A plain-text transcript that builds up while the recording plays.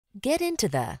Get into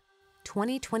the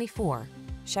 2024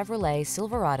 Chevrolet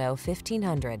Silverado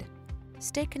 1500.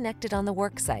 Stay connected on the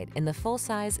worksite in the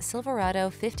full-size Silverado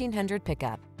 1500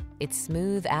 pickup. Its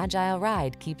smooth, agile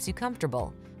ride keeps you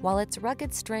comfortable, while its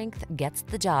rugged strength gets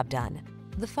the job done.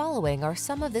 The following are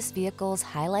some of this vehicle's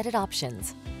highlighted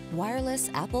options: wireless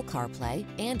Apple CarPlay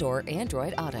and/or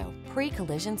Android Auto,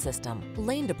 pre-collision system,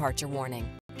 lane departure warning,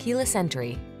 keyless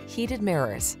entry, heated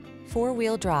mirrors,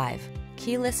 four-wheel drive,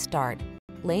 keyless start,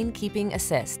 lane keeping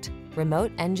assist,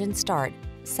 remote engine start,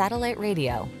 satellite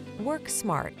radio. Work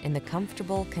smart in the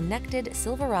comfortable, connected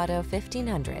Silverado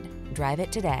 1500. Drive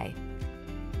it today.